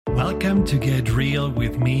Welcome to Get Real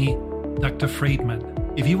with me, Dr.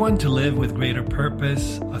 Friedman. If you want to live with greater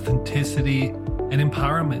purpose, authenticity, and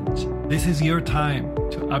empowerment, this is your time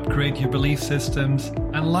to upgrade your belief systems,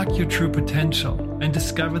 unlock your true potential, and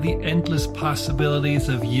discover the endless possibilities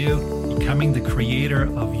of you becoming the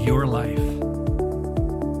creator of your life.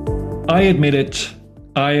 I admit it,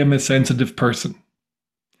 I am a sensitive person.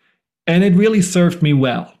 And it really served me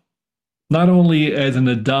well. Not only as an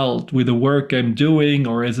adult with the work I'm doing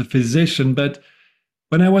or as a physician, but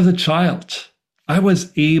when I was a child, I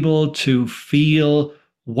was able to feel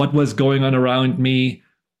what was going on around me,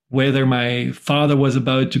 whether my father was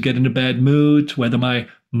about to get in a bad mood, whether my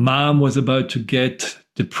mom was about to get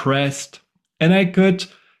depressed, and I could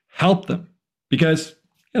help them because,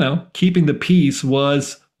 keeping the peace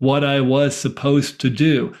was what I was supposed to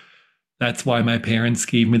do. That's why my parents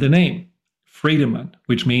gave me the name Friedemann,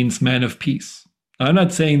 which means man of peace. I'm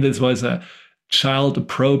not saying this was a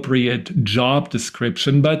child-appropriate job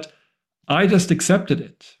description, but I just accepted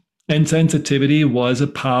it. And sensitivity was a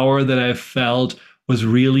power that I felt was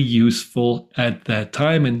really useful at that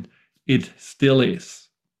time, and it still is.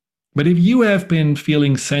 But if you have been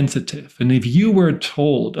feeling sensitive, and if you were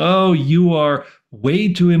told, oh, you are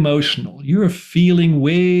way too emotional, you're feeling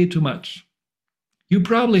way too much, you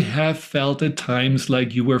probably have felt at times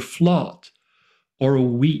like you were flawed, or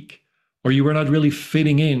weak, or you were not really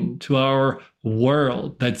fitting into our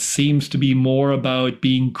world that seems to be more about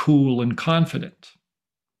being cool and confident.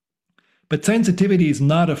 But sensitivity is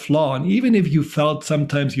not a flaw, and even if you felt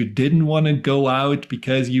sometimes you didn't want to go out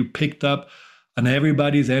because you picked up on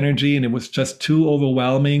everybody's energy and it was just too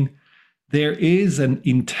overwhelming, there is an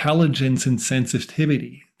intelligence in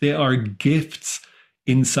sensitivity. There are gifts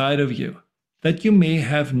inside of you that you may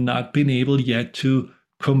have not been able yet to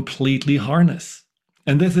completely harness.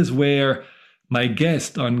 And this is where my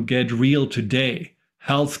guest on Get Real today,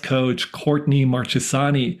 health coach Courtney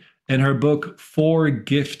Marchesani, and her book, 4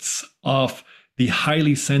 Gifts of the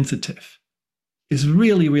Highly Sensitive, is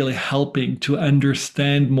really, really helping to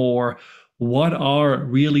understand more what are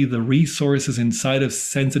really the resources inside of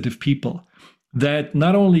sensitive people that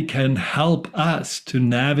not only can help us to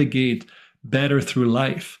navigate better through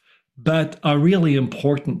life, but are really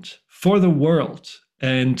important for the world.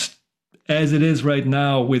 And as it is right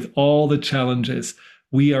now with all the challenges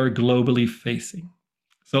we are globally facing.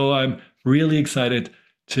 So I'm really excited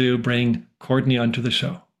to bring Courtney onto the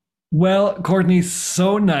show. Well, Courtney,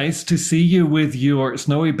 so nice to see you with your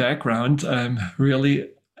snowy background. I'm really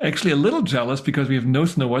actually a little jealous because we have no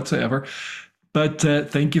snow whatsoever. But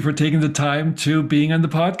thank you for taking the time to being on the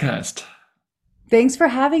podcast. Thanks for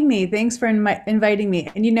having me. Thanks for inviting me.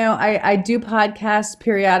 And I do podcasts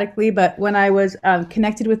periodically, but when I was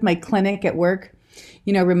connected with my clinic at work,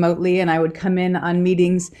 remotely, and I would come in on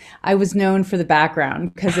meetings, I was known for the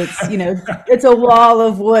background because it's, it's a wall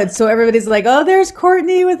of wood. So everybody's like, oh, there's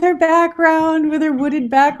Courtney with her background, with her wooded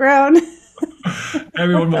background.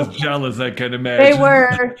 Everyone was jealous, I can imagine. They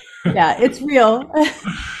were. Yeah, it's real.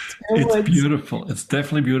 It's beautiful. It's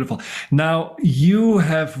definitely beautiful. Now, you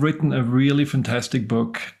have written a really fantastic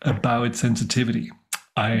book about sensitivity.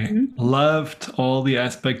 I loved all the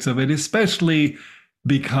aspects of it, especially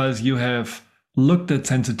because you have looked at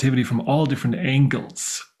sensitivity from all different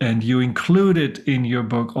angles. And you included in your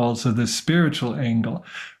book also the spiritual angle,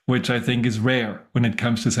 which I think is rare when it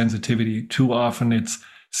comes to sensitivity. Too often it's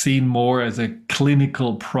seen more as a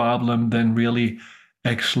clinical problem than really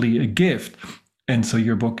actually a gift. And so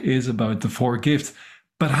your book is about the 4 gifts.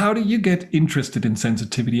 But how do you get interested in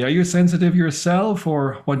sensitivity? Are you sensitive yourself,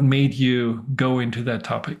 or what made you go into that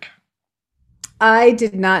topic? I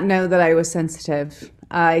did not know that I was sensitive.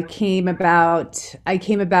 I came about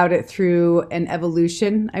it through an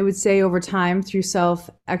evolution, I would say, over time, through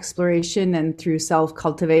self-exploration and through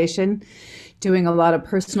self-cultivation, doing a lot of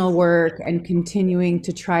personal work and continuing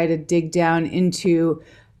to try to dig down into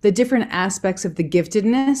the different aspects of the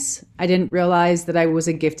giftedness. I didn't realize that I was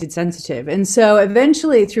a gifted sensitive. And so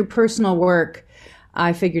eventually through personal work,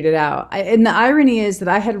 I figured it out. And the irony is that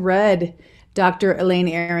I had read Dr. Elaine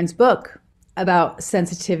Aron's book about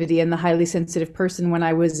sensitivity and the highly sensitive person when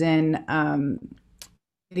I was in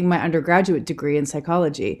getting my undergraduate degree in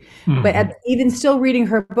psychology. But even still reading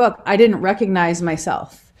her book, I didn't recognize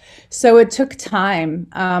myself. So it took time,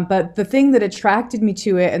 but the thing that attracted me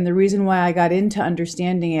to it and the reason why I got into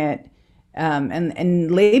understanding it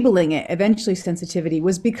and labeling it eventually sensitivity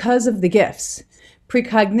was because of the gifts,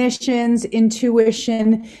 precognitions,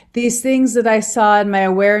 intuition, these things that I saw in my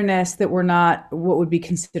awareness that were not what would be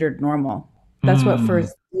considered normal. That's what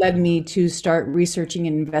first led me to start researching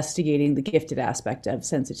and investigating the gifted aspect of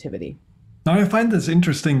sensitivity. Now, I find this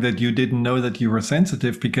interesting that you didn't know that you were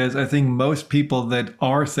sensitive because I think most people that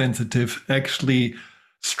are sensitive actually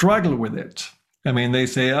struggle with it. I mean, they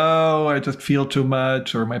say, oh, I just feel too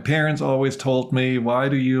much, or my parents always told me, why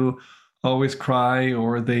do you always cry?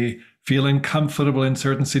 Or they feel uncomfortable in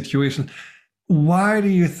certain situations. Why do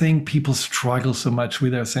you think people struggle so much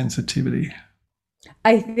with their sensitivity?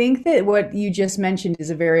 I think that what you just mentioned is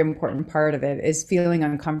a very important part of it is feeling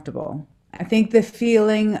uncomfortable. I think the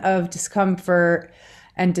feeling of discomfort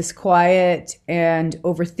and disquiet and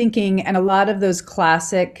overthinking and a lot of those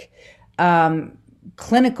classic um,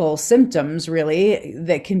 clinical symptoms really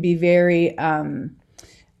that can be very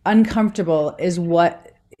uncomfortable is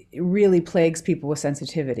what really plagues people with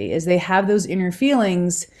sensitivity is they have those inner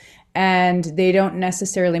feelings and they don't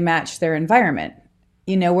necessarily match their environment,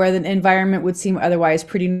 where the environment would seem otherwise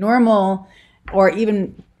pretty normal or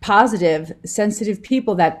even positive. Sensitive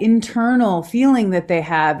people, that internal feeling that they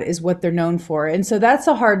have is what they're known for, and so that's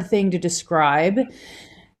a hard thing to describe.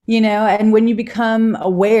 And when you become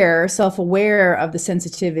aware, self-aware of the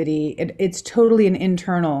sensitivity, it's totally an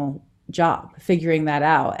internal job figuring that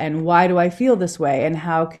out. And why do I feel this way? And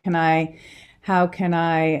how can I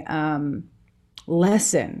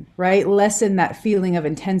lessen, right? Lessen that feeling of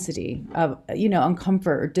intensity of, uncomfort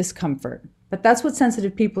or discomfort. But that's what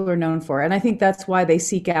sensitive people are known for. And I think that's why they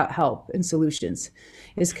seek out help and solutions,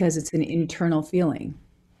 is because it's an internal feeling.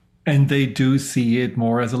 And they do see it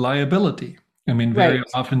more as a liability. I mean, very Right.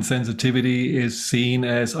 often sensitivity is seen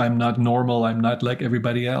as I'm not normal, I'm not like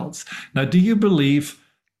everybody else. Now, do you believe?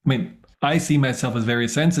 I mean, I see myself as very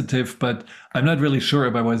sensitive, but I'm not really sure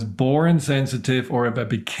if I was born sensitive or if I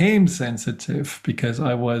became sensitive because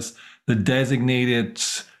I was the designated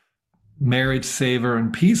marriage saver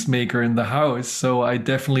and peacemaker in the house. So I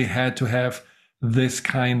definitely had to have this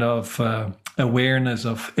kind of awareness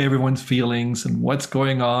of everyone's feelings and what's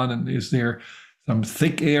going on, and is there some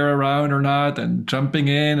thick air around or not, and jumping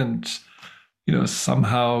in and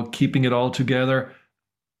somehow keeping it all together.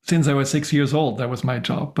 Since I was 6 years old, that was my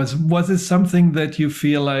job. But was this something that you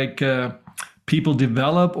feel like people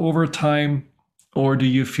develop over time, or do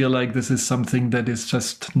you feel like this is something that is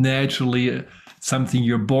just naturally something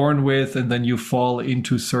you're born with, and then you fall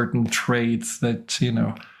into certain traits that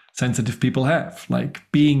sensitive people have, like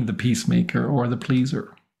being the peacemaker or the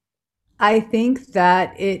pleaser? I think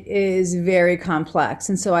that it is very complex.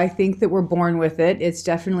 And so I think that we're born with it. It's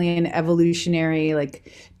definitely an evolutionary,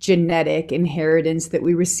 like genetic inheritance that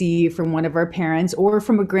we receive from one of our parents or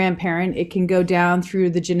from a grandparent. It can go down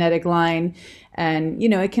through the genetic line and,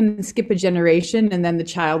 it can skip a generation and then the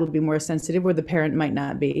child will be more sensitive where the parent might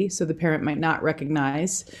not be. So the parent might not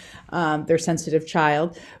recognize their sensitive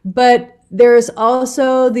child. But there's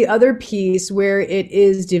also the other piece where it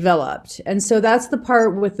is developed. And so that's the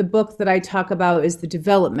part with the book that I talk about is the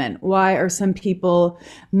development. Why are some people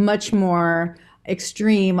much more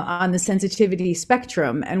extreme on the sensitivity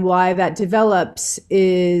spectrum, and why that develops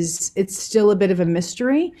is it's still a bit of a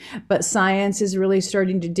mystery, but science is really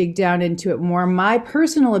starting to dig down into it more. My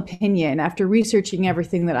personal opinion after researching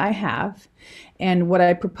everything that I have and what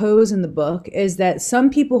I propose in the book is that some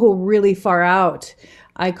people who are really far out,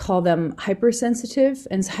 I call them hypersensitive,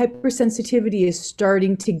 and hypersensitivity is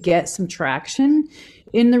starting to get some traction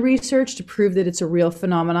in the research to prove that it's a real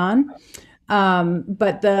phenomenon.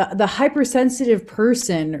 But the hypersensitive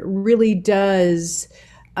person really does.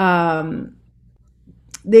 They're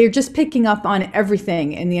just picking up on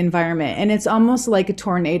everything in the environment, and it's almost like a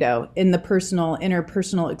tornado in the personal,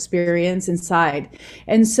 interpersonal experience inside.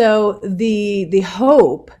 And so the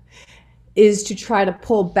hope is to try to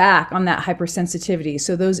pull back on that hypersensitivity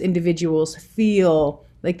so those individuals feel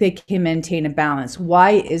like they can maintain a balance.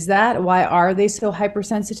 Why is that? Why are they so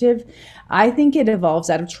hypersensitive? I think it evolves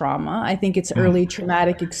out of trauma. I think it's Mm. early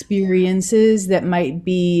traumatic experiences that might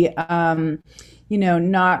be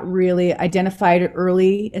not really identified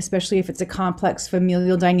early, especially if it's a complex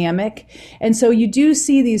familial dynamic. And so you do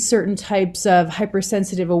see these certain types of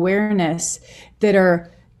hypersensitive awareness that are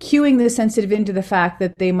cueing the sensitive into the fact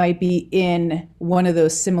that they might be in one of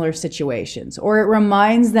those similar situations, or it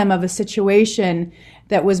reminds them of a situation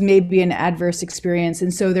that was maybe an adverse experience.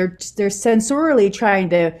 And so they're sensorially trying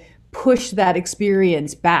to push that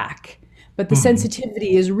experience back. But the Mhm.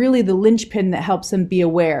 sensitivity is really the linchpin that helps them be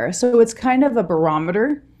aware. So it's kind of a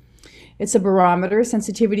barometer. It's a barometer.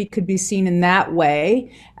 Sensitivity could be seen in that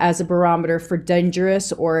way as a barometer for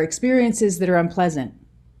dangerous or experiences that are unpleasant.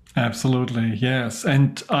 Absolutely, yes.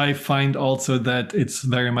 And I find also that it's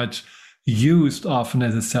very much used often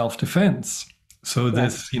as a self-defense. So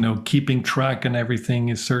Yes. this, keeping track and everything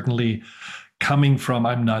is certainly coming from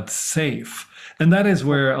I'm not safe. And that is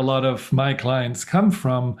where a lot of my clients come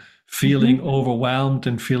from, feeling overwhelmed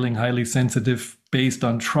and feeling highly sensitive based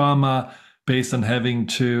on trauma, based on having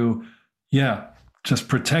to, yeah, just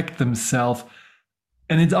protect themselves.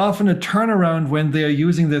 And it's often a turnaround when they're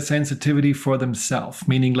using their sensitivity for themselves,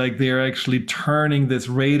 meaning like they're actually turning this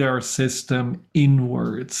radar system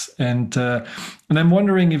inwards. And I'm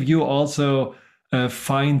wondering if you also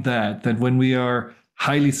find that when we are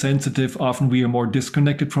highly sensitive, often we are more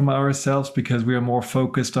disconnected from ourselves because we are more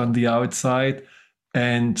focused on the outside.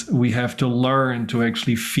 And we have to learn to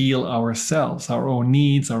actually feel ourselves, our own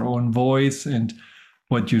needs, our own voice, and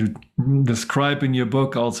what you describe in your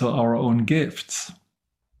book, also our own gifts.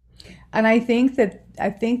 And I think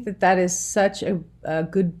that is such a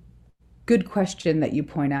good question that you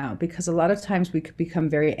point out, because a lot of times we could become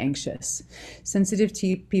very anxious. Sensitive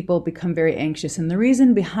to people become very anxious. And the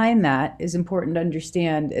reason behind that is important to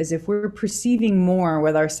understand is if we're perceiving more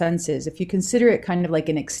with our senses, if you consider it kind of like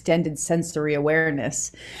an extended sensory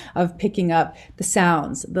awareness of picking up the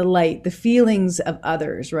sounds, the light, the feelings of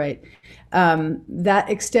others, right? That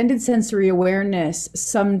extended sensory awareness,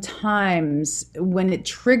 sometimes when it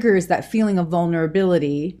triggers that feeling of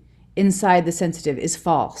vulnerability inside the sensitive, is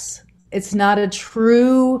false. It's not a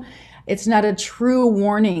true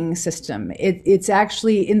warning system. It's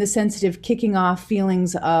actually in the sensitive kicking off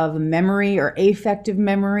feelings of memory or affective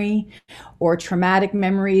memory or traumatic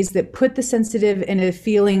memories that put the sensitive in a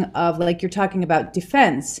feeling of, like you're talking about,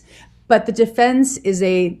 defense. But the defense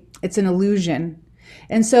it's an illusion.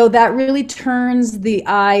 And so that really turns the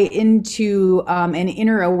eye into an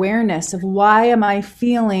inner awareness of, why am I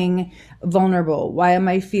feeling vulnerable? Why am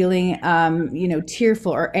I feeling,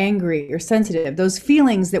 tearful or angry or sensitive? Those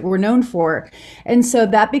feelings that we're known for. And so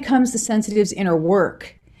that becomes the sensitive's inner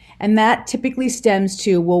work. And that typically stems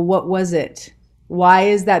to, well, what was it? Why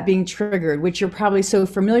is that being triggered? Which you're probably so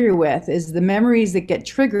familiar with, is the memories that get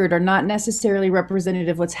triggered are not necessarily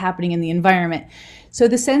representative of what's happening in the environment. So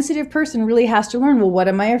the sensitive person really has to learn, well, what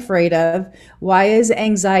am I afraid of? Why is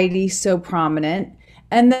anxiety so prominent?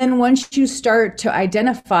 And then once you start to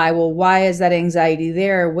identify, well, why is that anxiety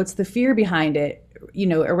there? What's the fear behind it?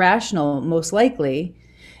 Irrational, most likely.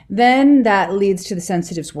 Then that leads to the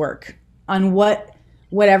sensitive's work on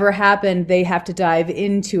whatever happened. They have to dive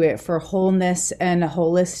into it for wholeness and a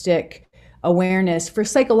holistic awareness, for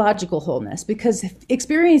psychological wholeness, because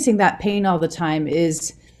experiencing that pain all the time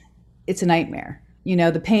it's a nightmare.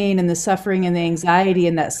 The pain and the suffering and the anxiety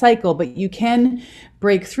and that cycle, but you can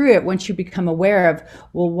break through it once you become aware of,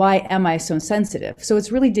 well, why am I so sensitive? So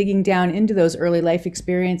it's really digging down into those early life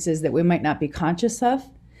experiences that we might not be conscious of,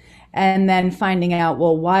 and then finding out,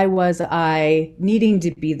 well, why was I needing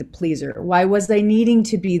to be the pleaser? Why was I needing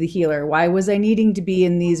to be the healer? Why was I needing to be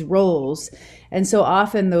in these roles? And so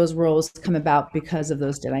often those roles come about because of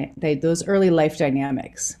those early life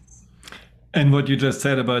dynamics. And what you just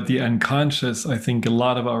said about the unconscious, I think a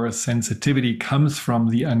lot of our sensitivity comes from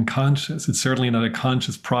the unconscious. It's certainly not a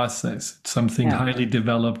conscious process. It's something highly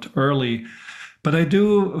developed early. But I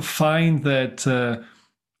do find that,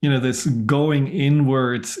 this going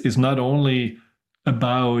inwards is not only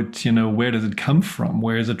about, where does it come from?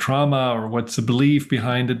 Where is the trauma, or what's the belief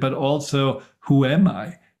behind it? But also, who am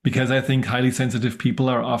I? Because I think highly sensitive people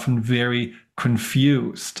are often very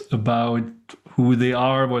confused about who they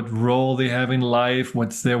are, what role they have in life,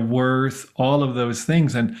 what's their worth, all of those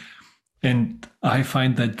things. And I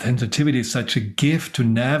find that sensitivity is such a gift to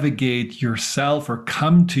navigate yourself or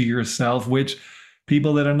come to yourself, which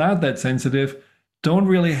people that are not that sensitive don't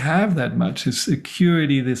really have that much. This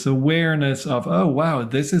security, this awareness of, oh, wow,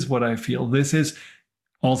 this is what I feel. This is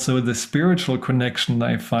also the spiritual connection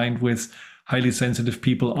I find with highly sensitive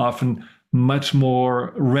people, often much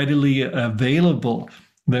more readily available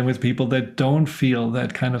than with people that don't feel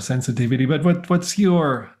that kind of sensitivity. But what's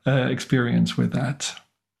your experience with that?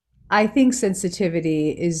 I think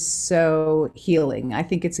sensitivity is so healing. I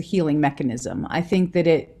think it's a healing mechanism. I think that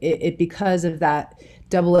it because of that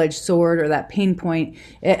double-edged sword or that pain point,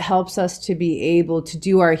 it helps us to be able to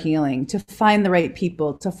do our healing, to find the right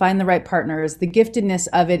people, to find the right partners. The giftedness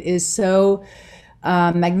of it is so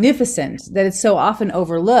magnificent that it's so often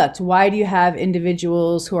overlooked. Why do you have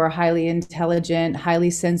individuals who are highly intelligent,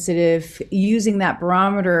 highly sensitive, using that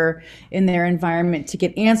barometer in their environment to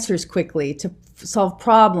get answers quickly, to solve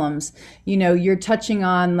problems? You're touching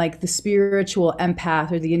on like the spiritual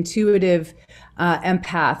empath or the intuitive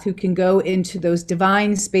empath who can go into those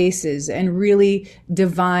divine spaces and really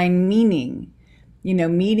divine meaning.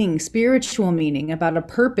 meaning, spiritual meaning, about a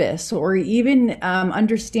purpose, or even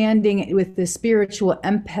understanding with the spiritual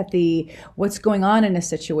empathy what's going on in a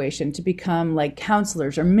situation to become like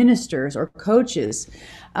counselors or ministers or coaches.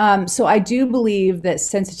 So I do believe that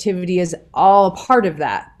sensitivity is all a part of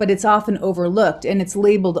that, but it's often overlooked and it's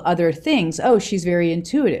labeled other things. Oh, she's very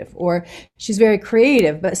intuitive or she's very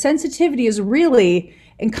creative, but sensitivity is really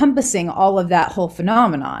encompassing all of that whole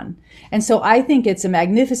phenomenon. And so I think it's a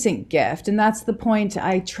magnificent gift. And that's the point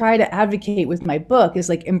I try to advocate with my book, is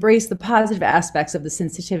like embrace the positive aspects of the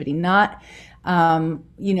sensitivity, not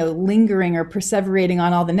lingering or perseverating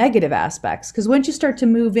on all the negative aspects. Because once you start to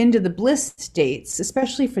move into the bliss states,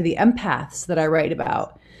 especially for the empaths that I write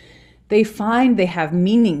about, they find they have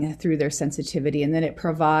meaning through their sensitivity, and then it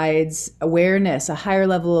provides awareness, a higher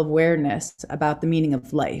level of awareness about the meaning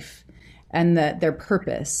of life and their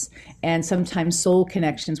purpose, and sometimes soul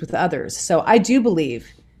connections with others. So I do believe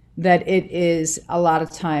that it is a lot of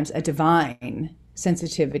times a divine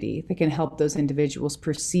sensitivity that can help those individuals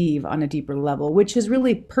perceive on a deeper level, which is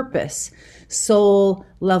really purpose, soul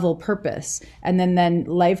level purpose. And then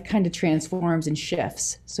life kind of transforms and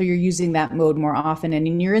shifts. So you're using that mode more often,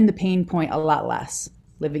 and you're in the pain point a lot less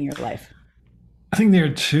living your life. I think there are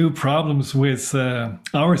two problems with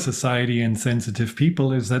our society and sensitive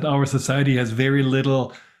people, is that our society has very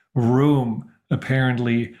little room,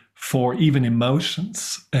 apparently, for even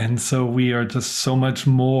emotions. And so we are just so much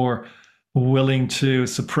more willing to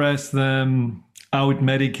suppress them,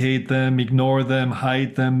 out-medicate them, ignore them,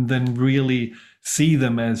 hide them, than really see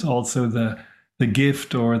them as also the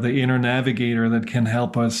gift or the inner navigator that can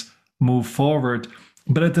help us move forward.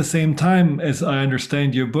 But at the same time, as I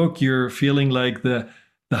understand your book, you're feeling like the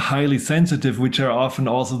highly sensitive, which are often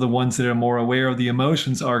also the ones that are more aware of the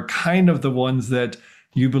emotions, are kind of the ones that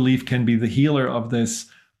you believe can be the healer of this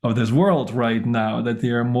world right now, that they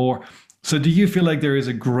are more. So do you feel like there is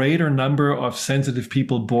a greater number of sensitive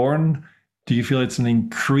people born? Do you feel it's an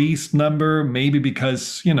increased number? Maybe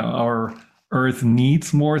because, our Earth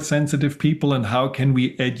needs more sensitive people, and how can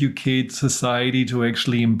we educate society to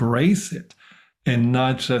actually embrace it? And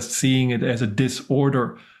not just seeing it as a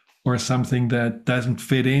disorder or something that doesn't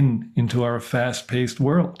fit into our fast-paced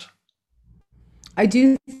world. I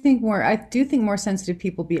do think more sensitive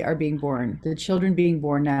people are being born. The children being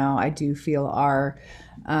born now, I do feel are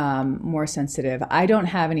more sensitive. I don't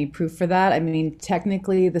have any proof for that. I mean,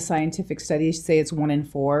 technically, the scientific studies say it's 1 in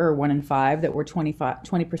 4 or 1 in 5, that we're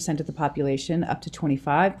 20% of the population, up to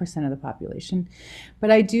 25% of the population. But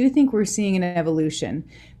I do think we're seeing an evolution,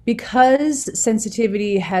 because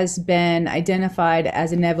sensitivity has been identified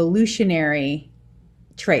as an evolutionary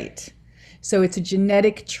trait. So it's a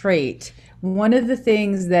genetic trait. One of the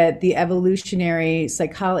things that the evolutionary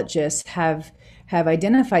psychologists have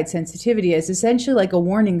identified sensitivity as essentially like a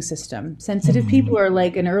warning system. Sensitive people are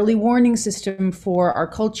like an early warning system for our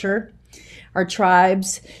culture, our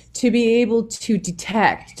tribes, to be able to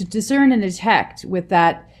detect, to discern and detect with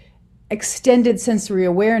that extended sensory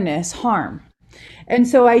awareness harm. And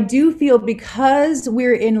so I do feel, because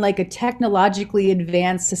we're in like a technologically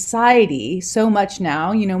advanced society so much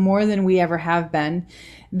now, more than we ever have been,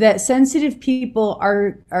 that sensitive people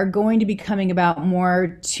are going to be coming about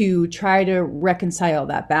more to try to reconcile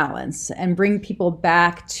that balance and bring people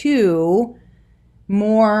back to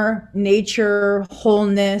more nature,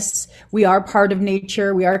 wholeness. We are part of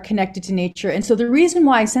nature. We are connected to nature. And so the reason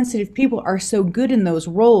why sensitive people are so good in those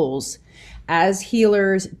roles as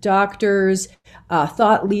healers, doctors,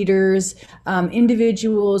 thought leaders,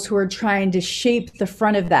 individuals who are trying to shape the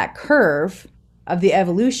front of that curve of the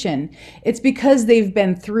evolution, it's because they've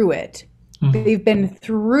been through it. Mm-hmm. They've been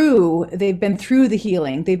through the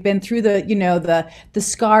healing. They've been through the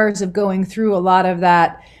scars of going through a lot of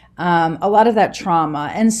that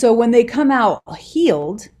trauma. And so when they come out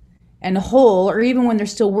healed and whole, or even when they're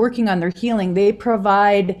still working on their healing, they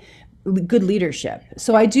provide good leadership.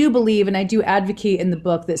 So I do believe, and I do advocate in the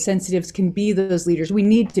book, that sensitives can be those leaders. We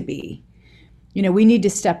need to be. We need to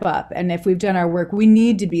step up. And if we've done our work, we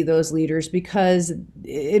need to be those leaders, because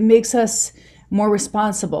it makes us more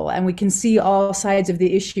responsible, and we can see all sides of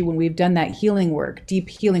the issue when we've done that healing work, deep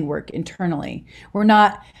healing work internally. We're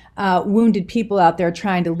not wounded people out there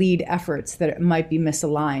trying to lead efforts that might be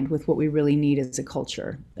misaligned with what we really need as a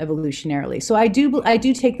culture evolutionarily. So I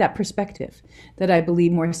do take that perspective, that I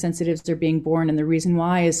believe more sensitives are being born, and the reason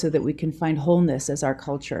why is so that we can find wholeness as our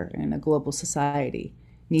culture and a global society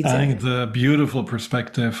needs it. I think it's a beautiful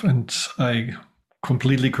perspective, and I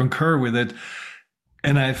completely concur with it.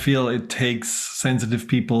 And I feel it takes sensitive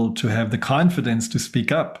people to have the confidence to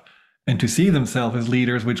speak up and to see themselves as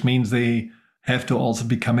leaders, which means they have to also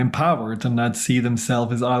become empowered and not see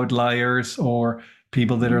themselves as outliers or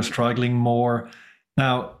people that are struggling more.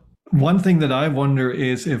 Now, one thing that I wonder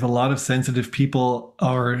is if a lot of sensitive people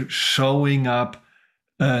are showing up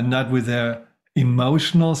not with their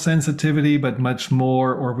emotional sensitivity, but much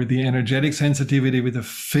more, or with the energetic sensitivity, with the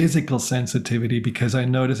physical sensitivity, because I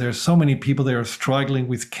notice there are so many people that are struggling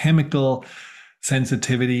with chemical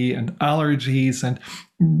sensitivity and allergies. And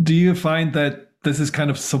do you find that this is kind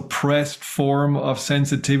of suppressed form of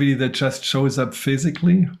sensitivity that just shows up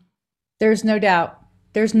physically? There's no doubt.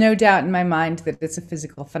 There's no doubt in my mind that it's a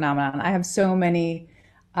physical phenomenon. I have so many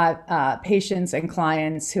patients and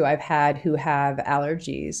clients who I've had who have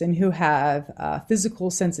allergies and who have physical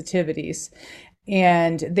sensitivities.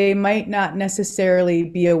 And they might not necessarily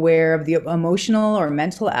be aware of the emotional or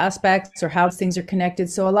mental aspects or how things are connected.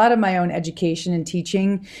 So, a lot of my own education and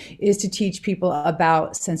teaching is to teach people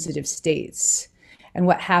about sensitive states and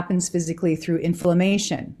what happens physically through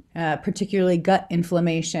inflammation, particularly gut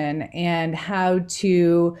inflammation, and how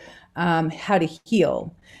to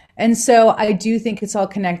heal. And so I do think it's all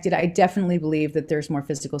connected. I definitely believe that there's more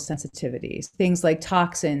physical sensitivities. Things like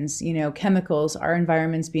toxins, chemicals, our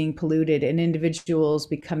environments being polluted, and individuals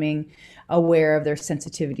becoming aware of their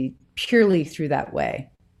sensitivity purely through that way.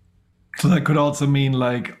 So that could also mean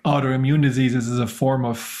like autoimmune diseases is a form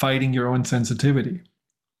of fighting your own sensitivity,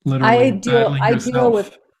 literally battling I deal with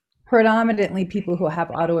yourself. predominantly people who have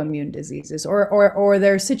autoimmune diseases, or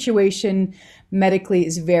their situation medically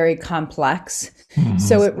is very complex.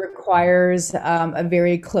 So Mhm. it requires a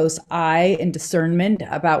very close eye and discernment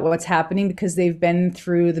about what's happening because they've been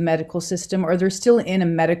through the medical system or they're still in a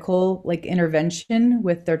medical like intervention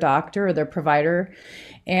with their doctor or their provider,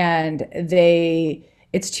 and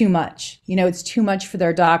it's too much. It's too much for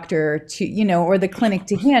their doctor to, or the clinic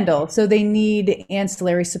to handle. So they need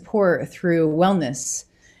ancillary support through wellness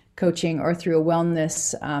coaching or through a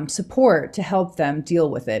wellness support to help them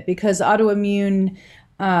deal with it because autoimmune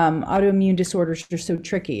disorders are so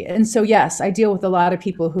tricky. And so, yes, I deal with a lot of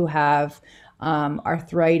people who have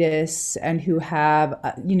arthritis and who have,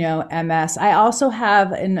 MS. I also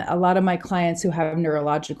have in a lot of my clients who have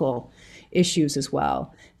neurological issues as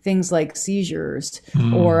well. Things like seizures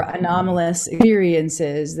or Mm. anomalous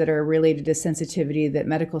experiences that are related to sensitivity that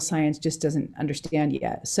medical science just doesn't understand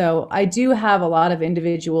yet. So I do have a lot of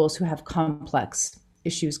individuals who have complex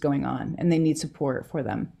issues going on and they need support for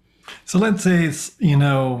them. So let's say,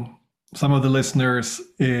 some of the listeners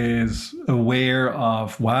is aware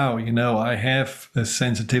of, wow, I have a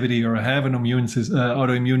sensitivity or I have an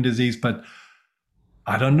autoimmune disease, but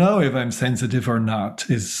I don't know if I'm sensitive or not.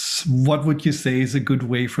 Is what would you say is a good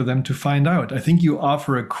way for them to find out? I think you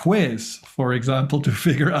offer a quiz, for example, to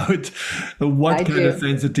figure out what I kind of do.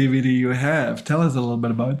 sensitivity you have. Tell us a little bit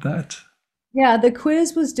about that. Yeah, the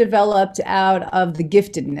quiz was developed out of the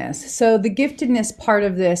giftedness. So the giftedness part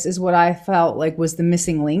of this is what I felt like was the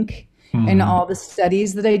missing link in Mhm. all the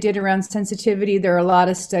studies that I did around sensitivity. There are a lot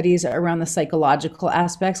of studies around the psychological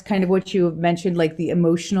aspects, kind of what you have mentioned, like the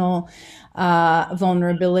emotional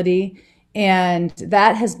vulnerability. And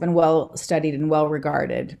that has been well studied and well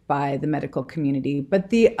regarded by the medical community. But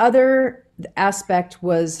the other aspect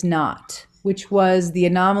was not, which was the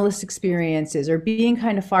anomalous experiences or being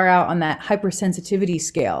kind of far out on that hypersensitivity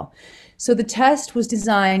scale. So the test was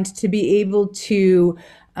designed to be able to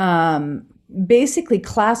basically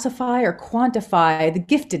classify or quantify the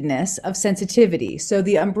giftedness of sensitivity. So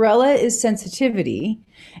the umbrella is sensitivity,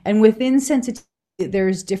 and within sensitivity,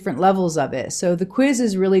 there's different levels of it. So the quiz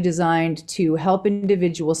is really designed to help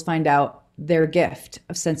individuals find out their gift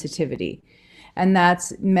of sensitivity. And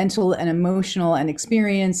that's mental and emotional and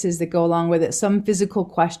experiences that go along with it, some physical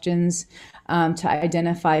questions to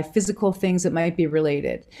identify physical things that might be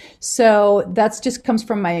related. So that's just comes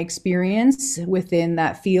from my experience within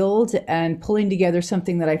that field and pulling together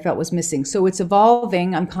something that I felt was missing. So it's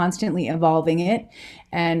evolving. I'm constantly evolving it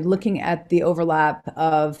and looking at the overlap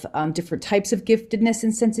of different types of giftedness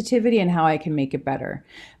and sensitivity and how I can make it better.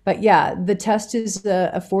 But yeah, the test is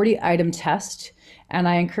a 40 item test. And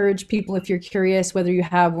I encourage people, if you're curious whether you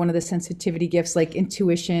have one of the sensitivity gifts like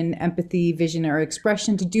intuition, empathy, vision, or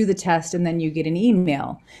expression, to do the test. And then you get an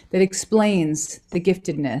email that explains the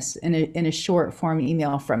giftedness in a short form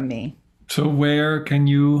email from me. So where can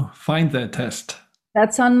you find that test?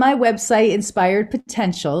 That's on my website, Inspired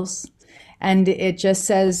Potentials. And it just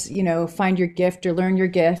says, find your gift or learn your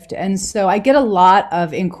gift. And so I get a lot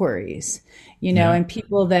of inquiries, Yeah. and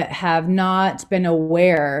people that have not been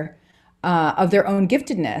aware of their own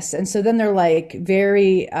giftedness. And so then they're like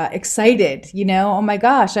very excited, oh my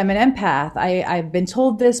gosh, I'm an empath. I've been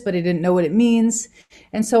told this, but I didn't know what it means.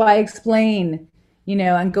 And so I explain,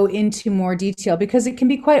 and go into more detail because it can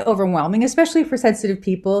be quite overwhelming, especially for sensitive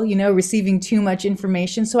people, receiving too much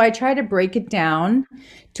information. So I try to break it down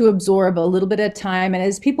to absorb a little bit at a time. And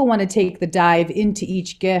as people want to take the dive into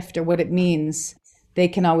each gift or what it means, they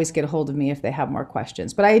can always get a hold of me if they have more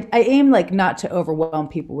questions. But I aim like not to overwhelm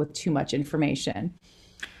people with too much information.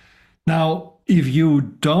 Now, if you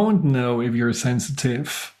don't know if you're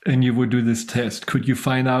sensitive and you would do this test, could you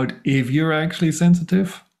find out if you're actually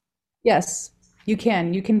sensitive? Yes, you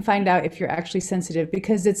can. You can find out if you're actually sensitive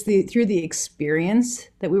because it's the through the experience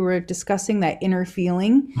that we were discussing, that inner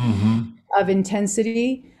feeling Hmm. of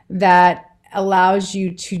intensity that allows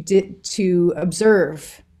you to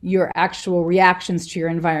observe your actual reactions to your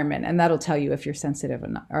environment, and that'll tell you if you're sensitive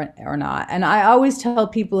or not. And I always tell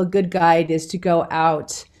people a good guide is to go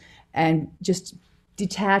out and just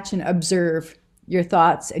detach and observe your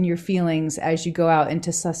thoughts and your feelings as you go out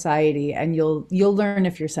into society, and you'll learn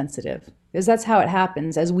if you're sensitive, because that's how it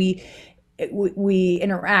happens as we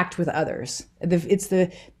interact with others. It's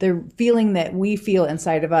the feeling that we feel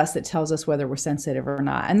inside of us that tells us whether we're sensitive or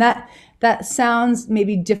not. And that sounds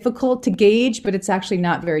maybe difficult to gauge, but it's actually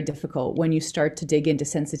not very difficult when you start to dig into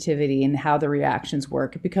sensitivity and how the reactions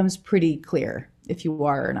work. It becomes pretty clear if you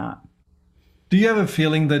are or not. Do you have a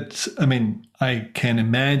feeling that, I mean, I can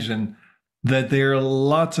imagine that there are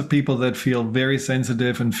lots of people that feel very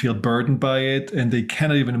sensitive and feel burdened by it, and they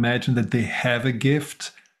cannot even imagine that they have a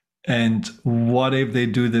gift. And what if they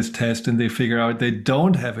do this test and they figure out they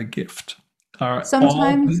don't have a gift? Are all,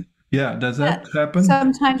 Sometimes yeah, does Yeah, that happen?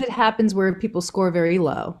 sometimes it happens where people score very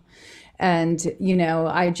low. And,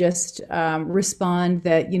 I just respond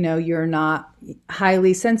that, you're not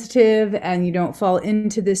highly sensitive and you don't fall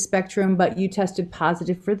into this spectrum, but you tested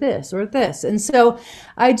positive for this or this. And so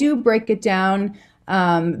I do break it down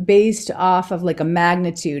based off of like a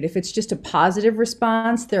magnitude. If it's just a positive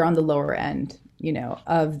response, they're on the lower end,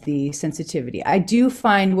 of the sensitivity. I do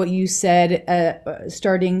find what you said,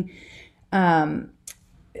 starting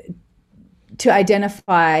to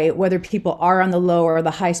identify whether people are on the low or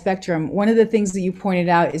the high spectrum. One of the things that you pointed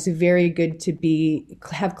out is very good to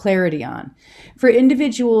have clarity on. For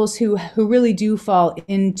individuals who really do fall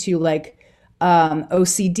into like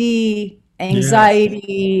OCD, Yes.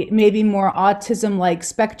 anxiety, maybe more autism like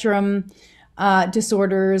spectrum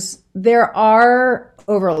disorders, there are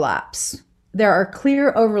overlaps. There are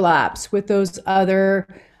clear overlaps with those other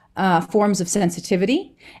forms of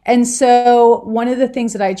sensitivity. And so, one of the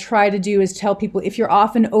things that I try to do is tell people if you're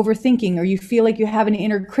often overthinking or you feel like you have an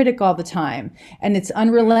inner critic all the time and it's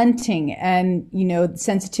unrelenting and,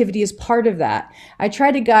 sensitivity is part of that, I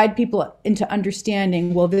try to guide people into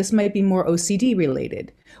understanding, well, this might be more OCD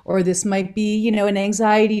related or this might be, an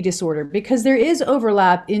anxiety disorder because there is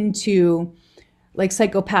overlap into like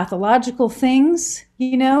psychopathological things,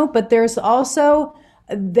 but there's also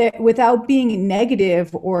that without being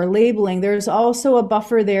negative or labeling, there's also a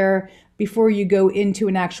buffer there before you go into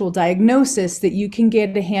an actual diagnosis that you can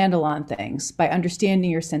get a handle on things by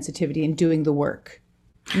understanding your sensitivity and doing the work,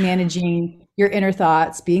 managing your inner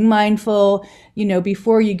thoughts, being mindful,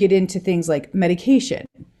 before you get into things like medication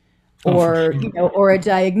Oh, for or sure. or a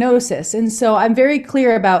diagnosis. And so I'm very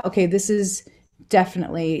clear about, okay, this is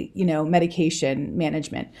definitely medication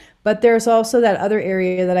management, but there's also that other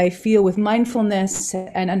area that I feel with mindfulness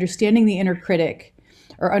and understanding the inner critic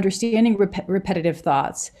or understanding repetitive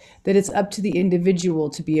thoughts, that it's up to the individual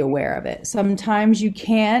to be aware of it. Sometimes you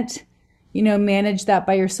can't manage that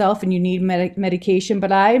by yourself and you need medication,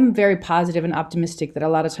 but I'm very positive and optimistic that a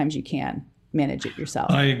lot of times you can manage it I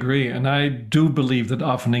yourself. agree. And I do believe that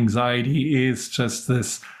often anxiety is just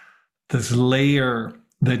this layer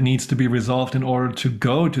that needs to be resolved in order to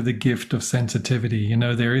go to the gift of sensitivity.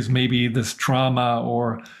 There is maybe this trauma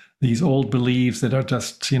or these old beliefs that are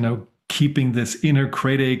just, keeping this inner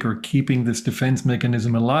critic or keeping this defense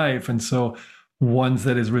mechanism alive. And so once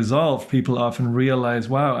that is resolved, people often realize,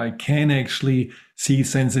 wow, I can actually see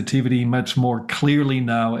sensitivity much more clearly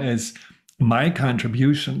now as my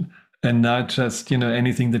contribution and not just,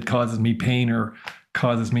 anything that causes me pain or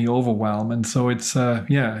causes me overwhelm. And so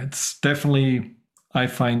yeah, it's definitely, I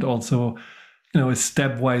find also, a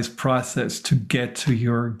stepwise process to get to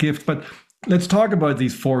your gift. But let's talk about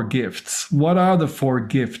these four gifts. What are the four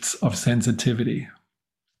gifts of sensitivity?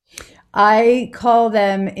 I call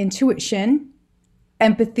them intuition,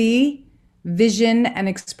 empathy, vision, and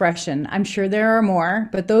expression. I'm sure there are more,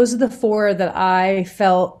 but those are the four that I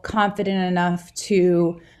felt confident enough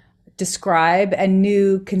to describe and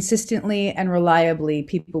knew consistently and reliably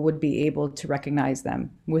people would be able to recognize them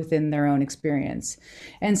within their own experience.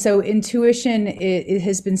 And so intuition, it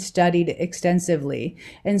has been studied extensively.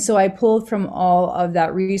 And so I pulled from all of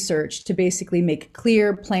that research to basically make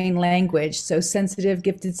clear, plain language so sensitive,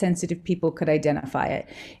 gifted, sensitive people could identify it.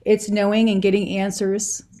 It's knowing and getting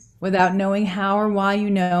answers without knowing how or why you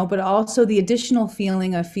know, but also the additional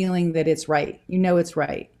feeling of feeling that it's right. You know it's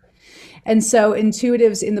right. And so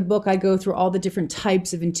intuitives in the book, I go through all the different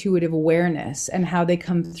types of intuitive awareness and how they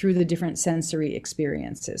come through the different sensory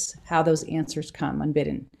experiences, how those answers come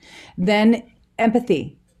unbidden. Then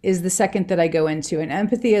empathy is the second that I go into. And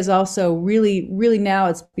empathy is also really, really now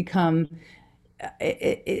it's become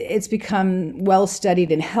well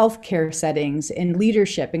studied in healthcare settings, in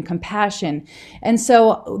leadership and compassion. And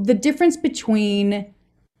so the difference between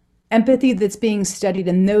empathy that's being studied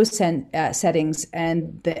in those settings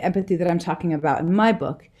and the empathy that I'm talking about in my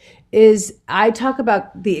book is I talk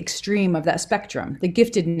about the extreme of that spectrum, the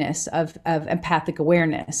giftedness of empathic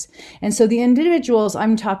awareness. And so the individuals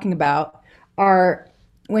I'm talking about are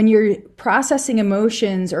when you're processing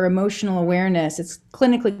emotions or emotional awareness, it's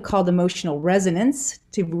clinically called emotional resonance,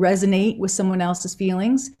 to resonate with someone else's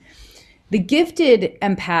feelings. The gifted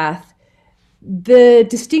empath, the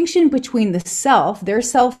distinction between the self, their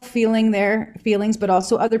self feeling their feelings, but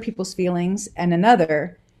also other people's feelings and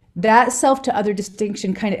another, that self to other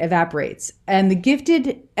distinction kind of evaporates. And the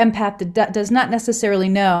gifted empath does not necessarily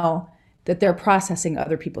know that they're processing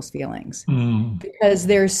other people's feelings because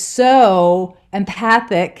they're so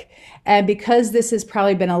empathic. And because this has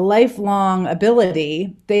probably been a lifelong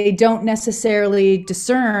ability, they don't necessarily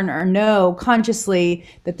discern or know consciously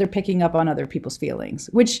that they're picking up on other people's feelings,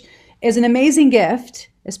 which is an amazing gift,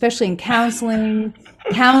 especially in counseling,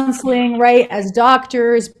 right, as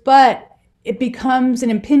doctors, but it becomes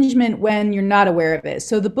an impingement when you're not aware of it.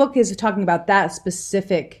 So the book is talking about that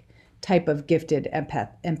specific type of gifted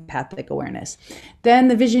empathic awareness. Then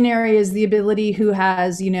the visionary is the ability who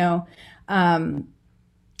has,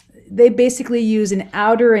 they basically use an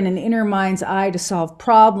outer and an inner mind's eye to solve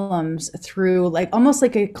problems through almost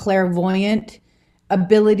like a clairvoyant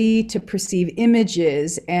ability to perceive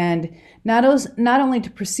images, and not only to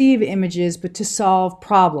perceive images, but to solve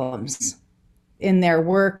problems in their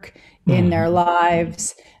work, in their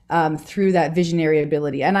lives, through that visionary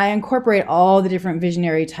ability. And I incorporate all the different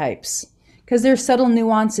visionary types because there's subtle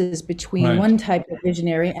nuances between one type of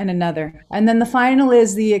visionary and another. And then the final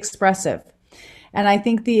is the expressive. And I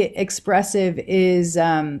think the expressive is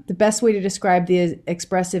the best way to describe the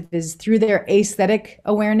expressive is through their aesthetic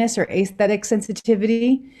awareness or aesthetic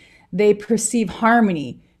sensitivity. They perceive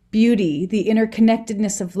harmony, beauty, the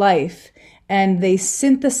interconnectedness of life, and they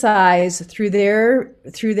synthesize through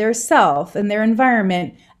their self and their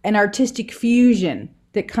environment an artistic fusion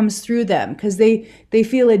that comes through them because they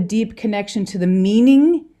feel a deep connection to the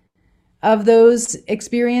meaning of those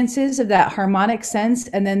experiences, of that harmonic sense,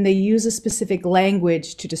 and then they use a specific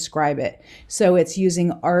language to describe it. So it's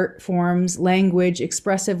using art forms, language,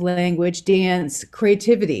 expressive language, dance,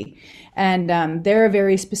 creativity, and they're a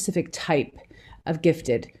very specific type of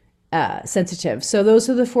gifted sensitive. So those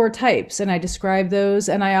are the four types, and I describe those,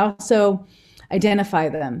 and I also identify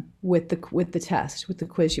them with the test, with the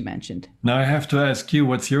quiz you mentioned. Now I have to ask you,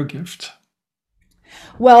 what's your gift?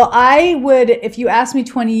 Well, I would, if you asked me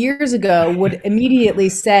 20 years ago, would immediately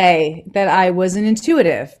say that I was an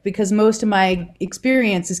intuitive because most of my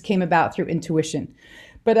experiences came about through intuition.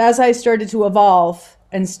 But as I started to evolve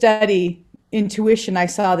and study intuition, I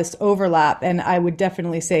saw this overlap, and I would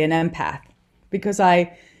definitely say an empath because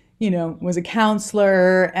I, was a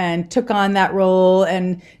counselor and took on that role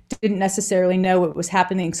and didn't necessarily know what was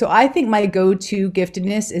happening. So I think my go-to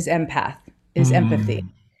giftedness is empathy.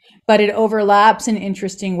 But it overlaps in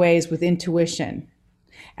interesting ways with intuition.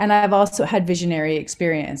 And I've also had visionary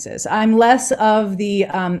experiences. I'm less of the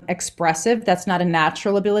expressive. That's not a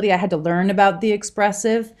natural ability. I had to learn about the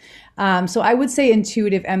expressive. So I would say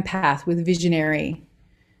intuitive empath with visionary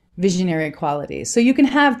qualities. So you can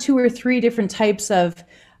have 2 or 3 different types of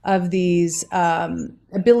these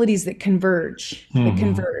abilities that converge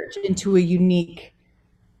into a unique,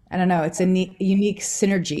 it's a unique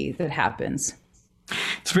synergy that happens.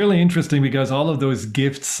 It's really interesting because all of those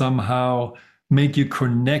gifts somehow make you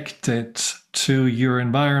connected to your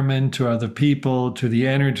environment, to other people, to the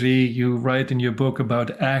energy. You write in your book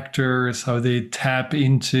about actors, how they tap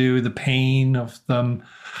into the pain of them,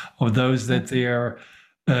 of those that they are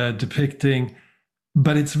depicting.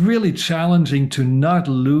 But it's really challenging to not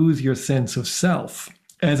lose your sense of self.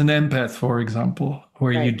 As an empath, for example,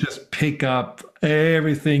 where you Right. just pick up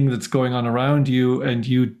everything that's going on around you and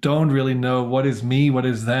you don't really know what is me, what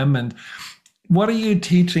is them. And what are you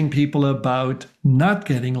teaching people about not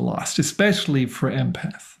getting lost, especially for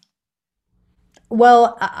empath?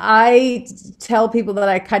 Well, I tell people that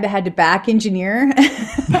I kind of had to back engineer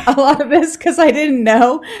a lot of this because I didn't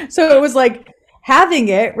know. So it was like having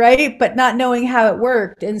it, right? But not knowing how it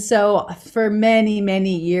worked. And so for many,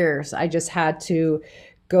 many years, I just had to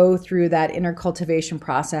go through that inner cultivation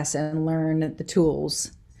process and learn the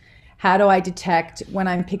tools. How do I detect when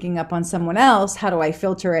I'm picking up on someone else? How do I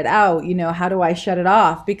filter it out? How do I shut it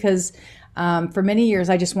off? Because for many years,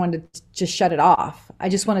 I just wanted to just shut it off. I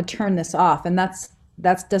just want to turn this off, and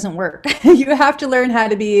that doesn't work. You have to learn how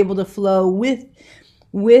to be able to flow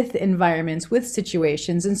with environments, with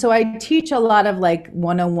situations. And so I teach a lot of like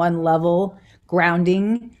 101 level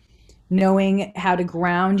grounding, knowing how to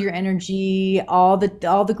ground your energy, all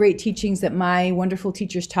the great teachings that my wonderful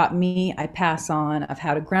teachers taught me, I pass on, of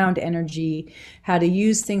how to ground energy, how to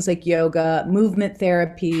use things like yoga, movement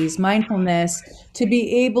therapies, mindfulness, to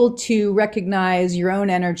be able to recognize your own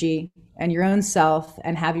energy and your own self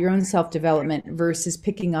and have your own self development versus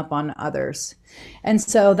picking up on others. And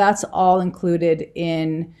so that's all included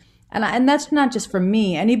in, and that's not just for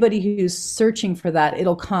me. Anybody who's searching for that,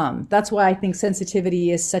 it'll come. That's why I think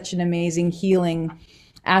sensitivity is such an amazing healing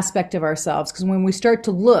aspect of ourselves. Because when we start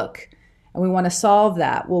to look and we want to solve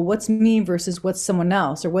that, well, what's me versus what's someone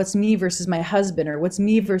else, or what's me versus my husband, or what's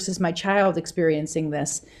me versus my child experiencing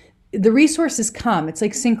this, the resources come. It's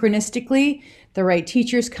like synchronistically, the right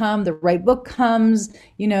teachers come, the right book comes.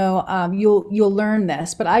 You'll learn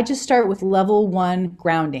this. But I just start with level one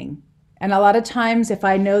grounding. And a lot of times, if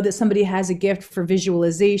I know that somebody has a gift for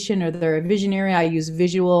visualization or they're a visionary, I use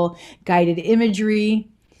visual guided imagery,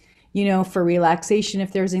 for relaxation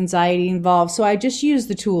if there's anxiety involved. So I just use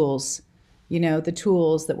the tools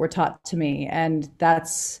that were taught to me. And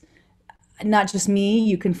that's not just me.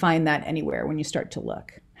 You can find that anywhere when you start to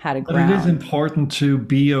look how to But it is ground. important to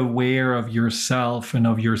be aware of yourself and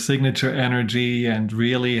of your signature energy and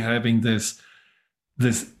really having this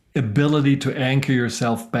ability to anchor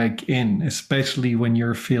yourself back in, especially when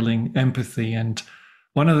you're feeling empathy. And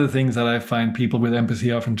one of the things that I find people with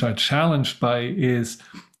empathy often are challenged by is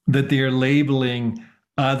that they're labeling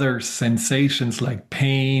other sensations like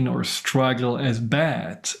pain or struggle as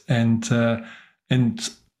bad. And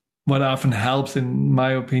what often helps, in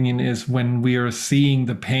my opinion, is when we are seeing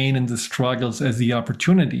the pain and the struggles as the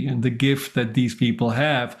opportunity and the gift that these people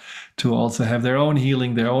have to also have their own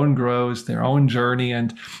healing, their own growth, their own journey.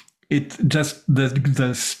 And it just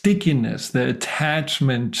the stickiness, the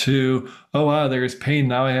attachment to, oh wow, there's pain.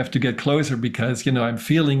 Now I have to get closer because I'm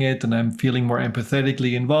feeling it and I'm feeling more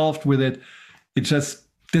empathetically involved with it. It just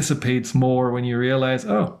dissipates more when you realize,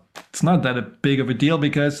 oh, it's not that a big of a deal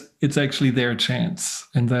because it's actually their chance.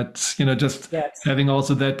 And that's, just Yes. having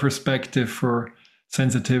also that perspective for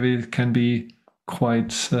sensitivity can be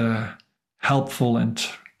quite helpful and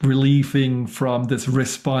relieving from this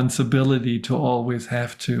responsibility to always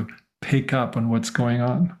have to pick up on what's going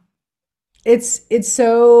on. It's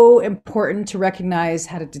so important to recognize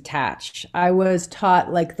how to detach. I was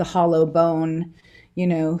taught like the hollow bone,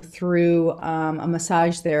 through a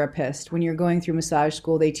massage therapist. When you're going through massage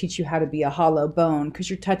school, they teach you how to be a hollow bone because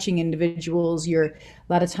you're touching individuals. A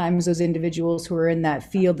lot of times those individuals who are in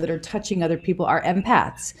that field that are touching other people are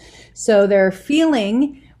empaths. So they're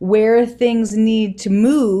feeling where things need to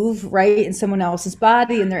move, right, in someone else's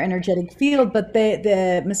body in their energetic field, but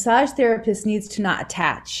the massage therapist needs to not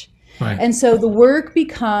attach. Right. And so the work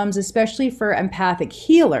becomes, especially for empathic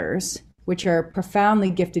healers, which are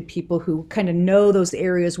profoundly gifted people who kind of know those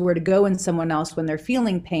areas where to go in someone else when they're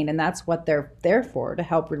feeling pain, and that's what they're there for, to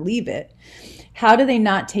help relieve it. How do they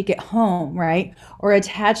not take it home, right? Or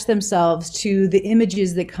attach themselves to the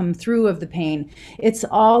images that come through of the pain? It's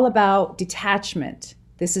all about detachment.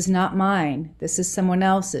 This is not mine. This is someone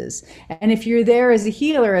else's. And if you're there as a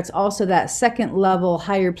healer, it's also that second level,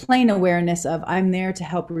 higher plane awareness of I'm there to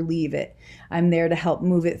help relieve it. I'm there to help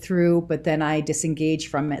move it through, but then I disengage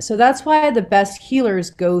from it. So that's why the best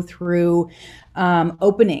healers go through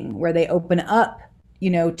opening, where they open up,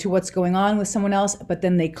 to what's going on with someone else, but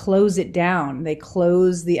then they close it down. They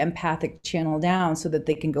close the empathic channel down so that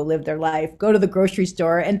they can go live their life, go to the grocery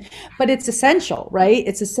store. But it's essential, right?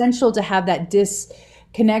 It's essential to have that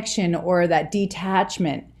disconnection or that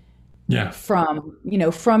detachment Yeah. from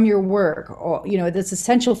your work, or that's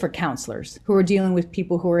essential for counselors who are dealing with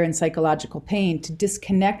people who are in psychological pain, to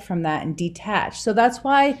disconnect from that and detach. So that's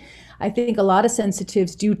why I think a lot of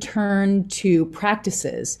sensitives do turn to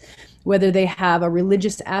practices whether they have a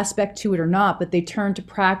religious aspect to it or not, but they turn to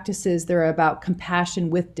practices that are about compassion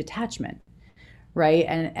with detachment, right?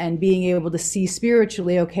 And being able to see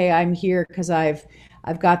spiritually, okay, I'm here because I've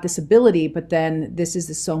got this ability, but then this is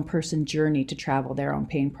this own person journey to travel their own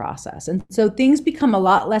pain process. And so things become a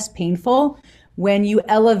lot less painful when you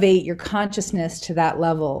elevate your consciousness to that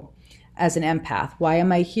level as an empath. Why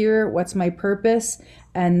am I here? What's my purpose?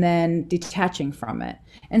 And then detaching from it.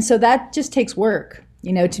 And so that just takes work,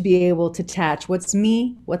 to be able to detach what's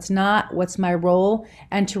me, what's not, what's my role,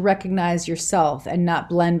 and to recognize yourself and not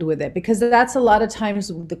blend with it. Because that's a lot of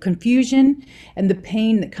times the confusion and the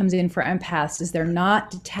pain that comes in for empaths is they're not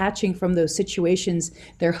detaching from those situations.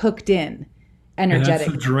 They're hooked in And that's the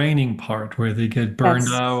energetic. draining part where they get burned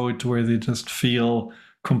That's out, where they just feel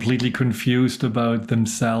completely confused about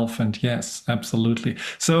themselves. And yes, absolutely.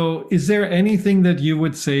 So, is there anything that you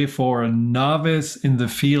would say for a novice in the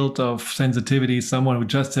field of sensitivity, someone who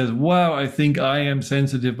just says, wow, I think I am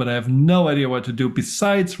sensitive, but I have no idea what to do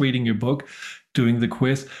besides reading your book, doing the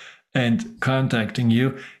quiz, and contacting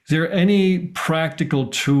you? Is there any practical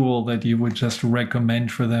tool that you would just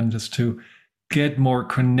recommend for them just to get more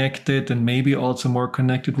connected and maybe also more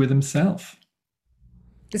connected with himself?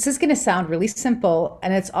 This is going to sound really simple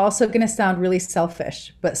and it's also going to sound really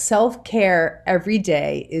selfish, but self care every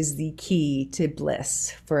day is the key to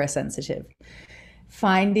bliss for a sensitive.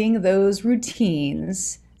 Finding those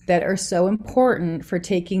routines that are so important for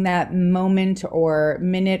taking that moment or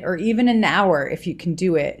minute or even an hour, if you can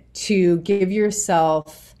do it, to give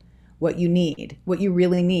yourself what you need, what you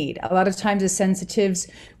really need. A lot of times as sensitives,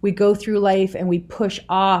 we go through life and we push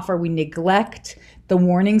off or we neglect the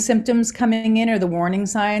warning symptoms coming in or the warning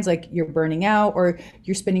signs, like you're burning out or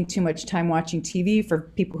you're spending too much time watching TV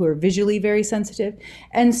for people who are visually very sensitive.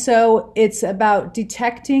 And so it's about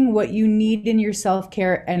detecting what you need in your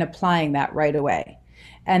self-care and applying that right away.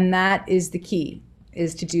 And that is the key,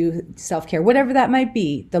 is to do self-care, whatever that might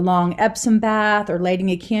be, the long Epsom bath or lighting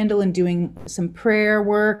a candle and doing some prayer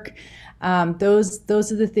work. Those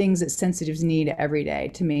are the things that sensitives need every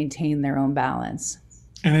day to maintain their own balance.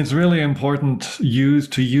 And it's really important to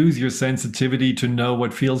use your sensitivity to know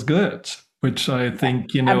what feels good, which I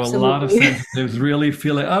think, a lot of Absolutely. sensitives really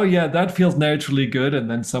feel like, oh yeah, that feels naturally good.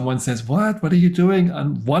 And then someone says, what are you doing?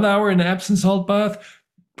 On 1 hour in Epsom salt bath?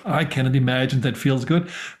 I cannot imagine that feels good.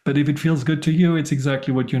 But if it feels good to you, it's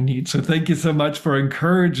exactly what you need. So thank you so much for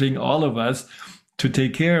encouraging all of us to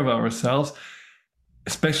take care of ourselves,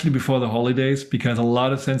 especially before the holidays, because a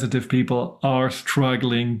lot of sensitive people are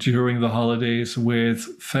struggling during the holidays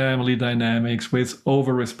with family dynamics, with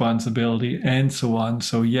over responsibility, and so on.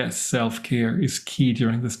 So, yes, self care is key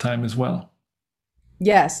during this time as well.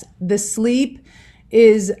 Yes, the sleep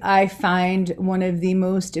is, I find, one of the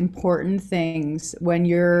most important things when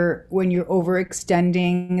you're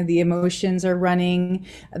overextending, the emotions are running,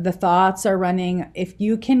 the thoughts are running. If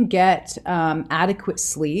you can get adequate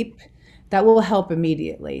sleep, that will help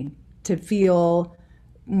immediately to feel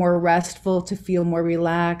more restful, to feel more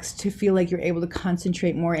relaxed, to feel like you're able to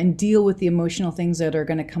concentrate more and deal with the emotional things that are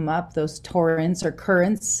going to come up, those torrents or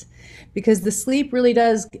currents, because the sleep really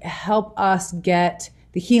does help us get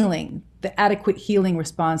the healing, the adequate healing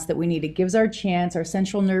response that we need. It gives our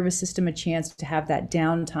central nervous system a chance to have that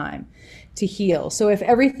downtime to heal. So if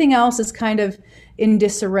everything else is kind of in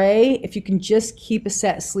disarray, if you can just keep a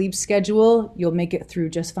set sleep schedule, you'll make it through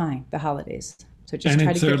just fine the holidays. So just And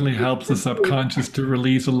try it to get certainly helps the good sleep. subconscious to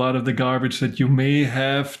release a lot of the garbage that you may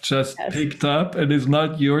have just Yes. picked up and is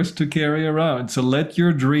not yours to carry around. So let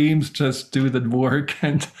your dreams just do the work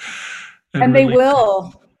and And they release it.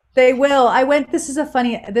 will. They will. This is a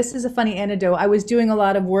funny anecdote. I was doing a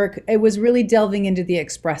lot of work. It was really delving into the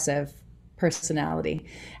expressive personality.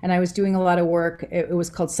 And I was doing a lot of work. It was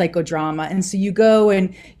called psychodrama. And so you go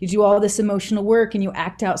and you do all this emotional work and you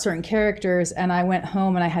act out certain characters. And I went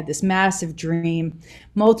home and I had this massive dream,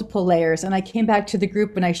 multiple layers. And I came back to the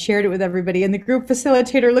group and I shared it with everybody. And the group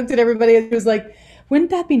facilitator looked at everybody and was like, wouldn't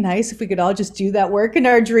that be nice if we could all just do that work in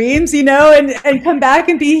our dreams, and come back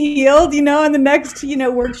and be healed, in the next,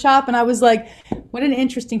 workshop? And I was like, what an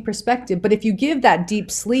interesting perspective. But if you give that deep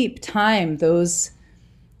sleep time, those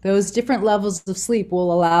different levels of sleep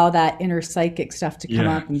will allow that inner psychic stuff to come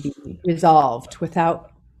Yeah. up and be resolved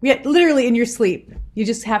without, yeah, literally in your sleep. You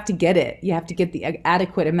just have to get it. You have to get the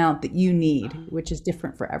adequate amount that you need, which is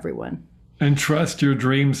different for everyone. And trust your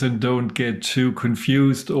dreams and don't get too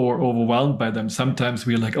confused or overwhelmed by them. Sometimes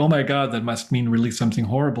we're like, oh my God, that must mean really something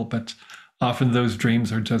horrible. But often those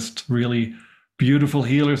dreams are just really beautiful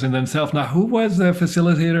healers in themselves. Now, who was the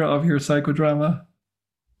facilitator of your psychodrama?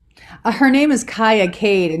 Her name is Kaya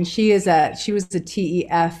Cade, and she was a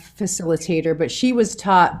TEF facilitator, but she was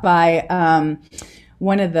taught by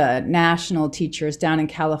one of the national teachers down in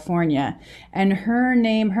California, and her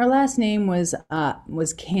last name was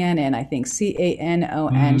Cannon, I think,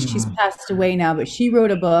 Canon. She's Mm. passed away now, but she wrote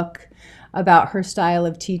a book about her style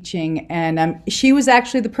of teaching, and she was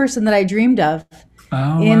actually the person that I dreamed of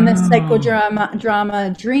Oh, in the wow. psychodrama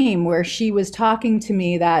drama dream, where she was talking to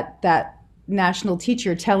me, that national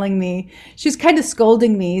teacher, telling me, she was kind of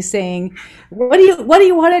scolding me, saying, what do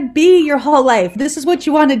you want to be your whole life? This is what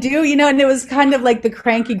you want to do, and it was kind of like the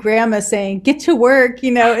cranky grandma saying, get to work,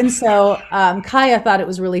 and so Kaya thought it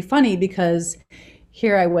was really funny, because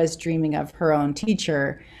here I was dreaming of her own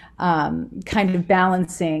teacher, kind of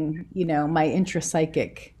balancing, my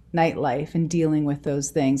intrapsychic nightlife and dealing with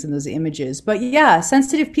those things and those images. But yeah,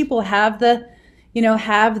 sensitive people have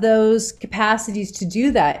those capacities to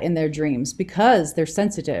do that in their dreams because they're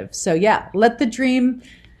sensitive. So yeah, let the dream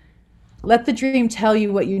tell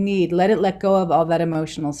you what you need. Let go of all that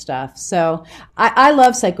emotional stuff. So I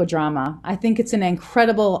love psychodrama. I think it's an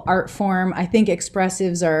incredible art form. I think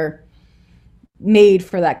expressives are made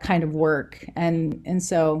for that kind of work. And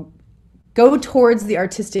so go towards the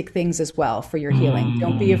artistic things as well for your healing.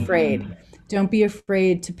 Don't be Mm. afraid. Don't be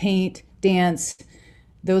afraid to paint, dance.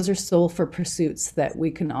 Those are soulful pursuits that we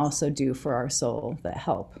can also do for our soul that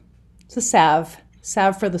help. It's a salve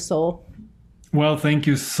for the soul. Well, thank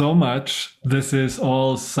you so much. This is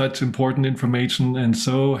all such important information and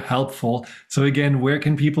so helpful. So, again, where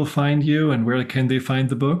can people find you and where can they find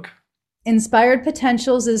the book? Inspired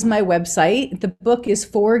Potentials is my website. The book is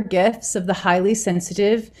Four Gifts of the Highly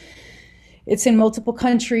Sensitive. It's in multiple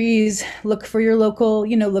countries. Look for your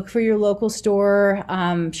local store.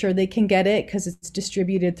 I'm sure they can get it because it's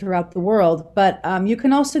distributed throughout the world. But you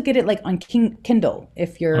can also get it like on Kindle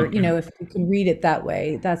if Okay. if you can read it that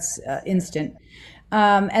way. That's instant.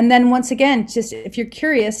 And then once again, just if you're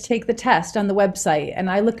curious, take the test on the website. And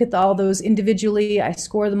I look at all those individually. I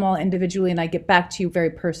score them all individually, and I get back to you very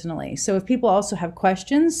personally. So if people also have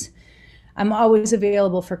questions, I'm always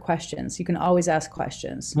available for questions. You can always ask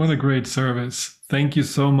questions. What a great service. Thank you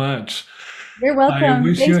so much. You're I welcome.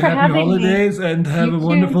 wish you Thanks for happy having me. holidays and have You a too.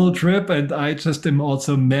 wonderful trip. And I just am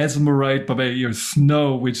also mesmerized by your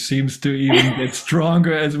snow, which seems to even get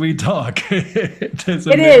stronger as we talk. It is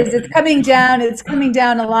It is. It's amazing. coming down. It's coming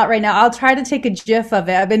down a lot right now. I'll try to take a GIF of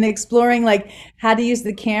it. I've been exploring like how to use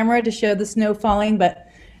the camera to show the snow falling, but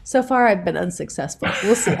so far I've been unsuccessful.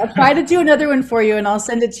 We'll see. I'll try to do another one for you and I'll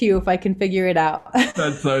send it to you if I can figure it out.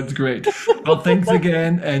 That sounds great. Well, thanks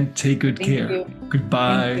again and take good Thank care. you. Thank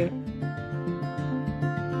Goodbye. you.